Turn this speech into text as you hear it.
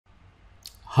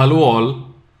Hello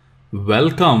all,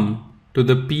 welcome to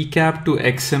the PCAP to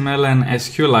XML and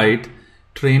SQLite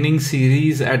training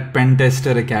series at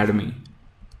Pentester Academy.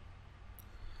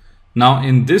 Now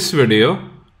in this video,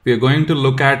 we are going to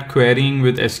look at querying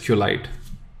with SQLite.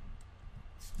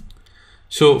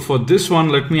 So for this one,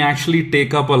 let me actually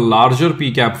take up a larger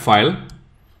PCAP file.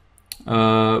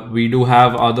 We do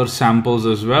have other samples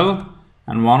as well,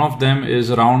 and one of them is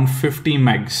around 50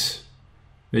 megs,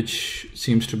 which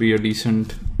seems to be a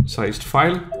decent sized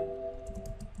file.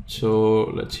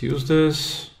 So let's use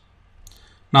this.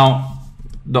 Now,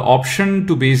 the option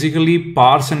to basically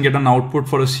parse and get an output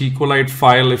for a SQLite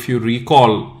file, if you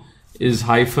recall, is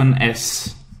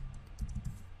 -s.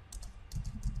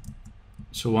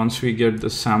 So once we get the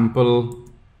sample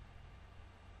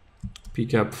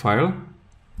PCAP file,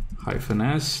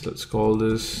 -s, let's call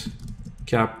this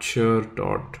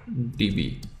capture.db.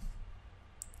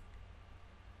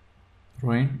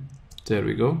 Right, there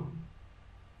we go.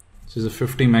 This is a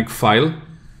 50 meg file,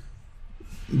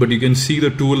 but you can see the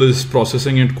tool is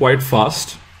processing it quite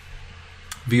fast.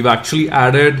 We've actually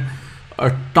added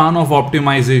a ton of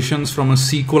optimizations from a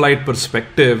SQLite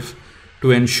perspective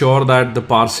to ensure that the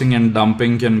parsing and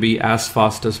dumping can be as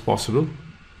fast as possible.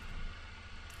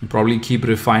 We'll probably keep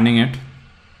refining it.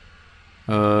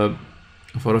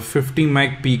 For a 50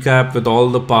 meg PCAP with all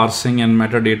the parsing and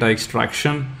metadata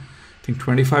extraction, I think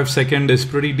 25 seconds is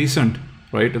pretty decent,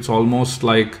 right? It's almost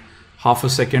like half a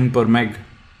second per meg.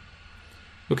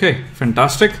 Okay,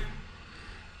 fantastic.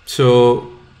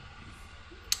 So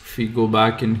if we go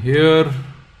back in here,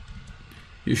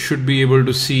 you should be able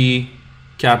to see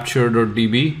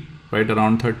capture.db, right,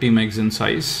 around 30 megs in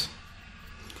size.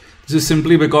 This is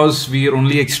simply because we are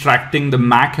only extracting the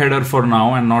MAC header for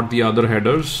now and not the other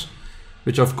headers,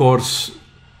 which of course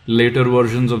later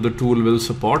versions of the tool will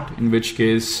support, in which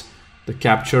case the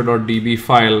capture.db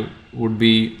file would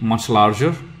be much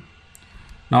larger.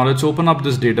 Now let's open up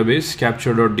this database,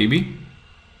 capture.db.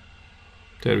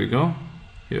 There we go.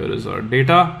 Here is our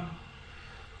data.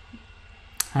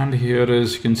 And here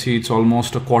is, you can see it's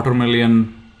almost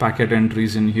 250,000 packet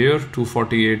entries in here,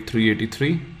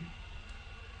 248,383.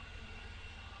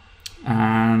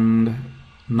 And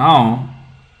now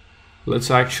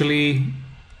let's actually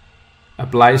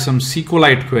apply some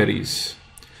SQLite queries.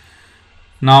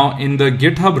 Now in the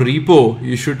GitHub repo,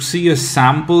 you should see a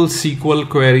sample SQL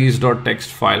queries.txt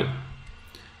file.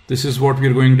 This is what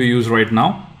we're going to use right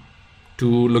now to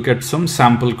look at some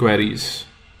sample queries.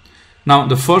 Now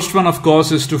the first one, of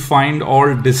course, is to find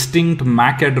all distinct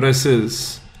MAC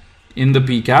addresses in the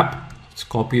PCAP. Let's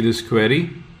copy this query,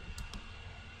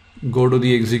 go to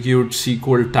the execute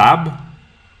SQL tab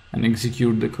and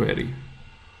execute the query.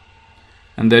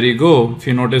 And there you go. If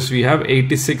you notice, we have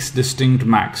 86 distinct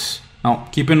MACs. Now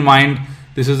keep in mind,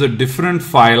 this is a different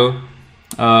file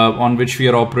on which we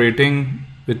are operating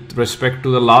with respect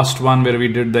to the last one where we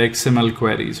did the XML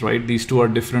queries, right? These two are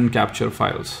different capture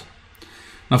files.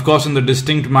 Now, of course, in the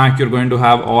distinct MAC, you're going to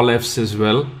have all Fs as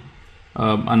well,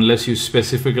 unless you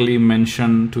specifically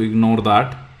mention to ignore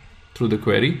that through the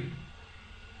query.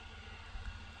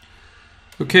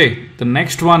 Okay, the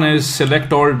next one is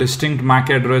select all distinct MAC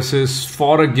addresses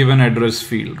for a given address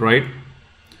field, right?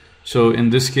 So in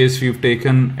this case, we've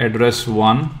taken address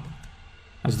 1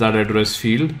 as that address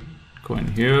field. Go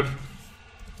in here.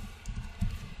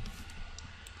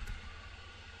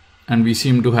 And we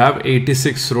seem to have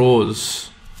 86 rows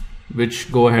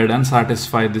which go ahead and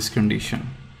satisfy this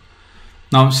condition.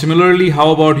 Now, similarly,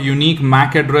 how about unique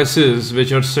MAC addresses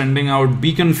which are sending out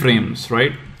beacon frames,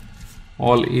 right?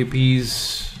 All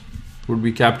APs would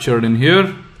be captured in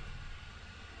here.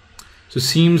 So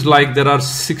seems like there are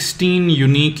 16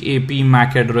 unique AP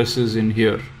MAC addresses in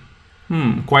here.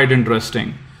 Quite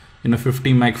interesting in a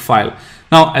 50 meg file.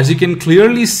 Now, as you can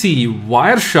clearly see,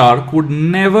 Wireshark would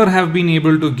never have been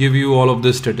able to give you all of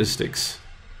the statistics,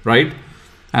 right?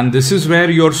 And this is where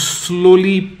you're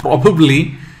slowly,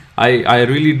 probably, I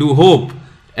really do hope,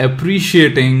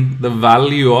 appreciating the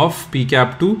value of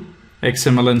PCAP to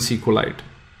XML and SQLite.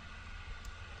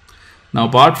 Now,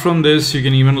 apart from this, you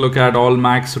can even look at all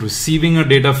MACs receiving a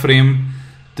data frame.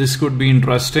 This could be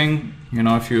interesting, you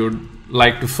know, if you'd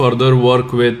like to further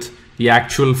work with the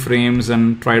actual frames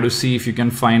and try to see if you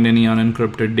can find any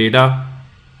unencrypted data.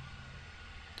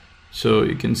 So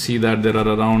you can see that there are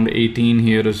around 18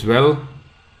 here as well.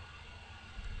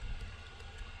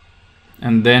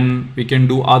 And then we can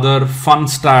do other fun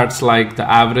stats like the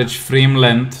average frame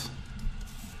length.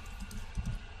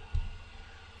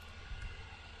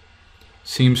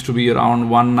 Seems to be around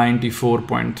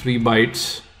 194.3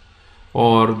 bytes,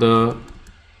 or the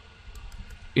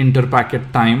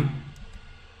interpacket time.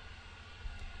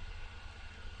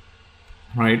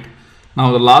 right?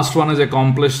 Now the last one is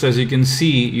accomplished, as you can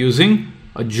see, using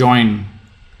a join,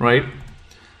 right?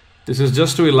 This is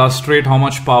just to illustrate how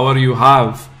much power you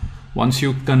have once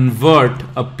you convert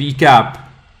a PCAP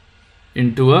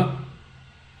into a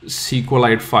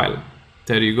SQLite file.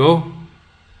 There you go.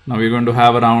 Now we're going to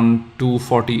have around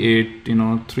 248,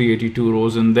 382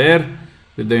 rows in there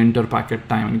with the inter-packet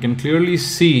time. And you can clearly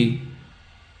see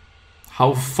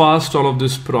how fast all of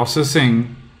this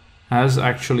processing has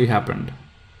actually happened.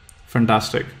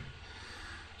 Fantastic.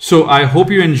 So I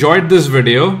hope you enjoyed this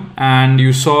video and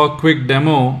you saw a quick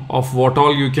demo of what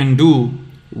all you can do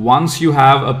once you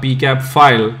have a PCAP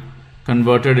file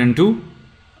converted into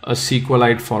a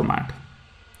SQLite format.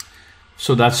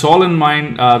 So that's all in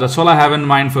mind. That's all I have in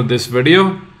mind for this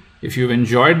video. If you've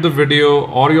enjoyed the video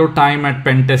or your time at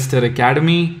Pentester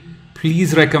Academy,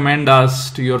 please recommend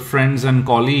us to your friends and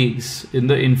colleagues in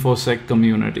the InfoSec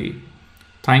community.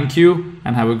 Thank you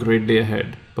and have a great day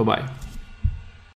ahead. Bye-bye.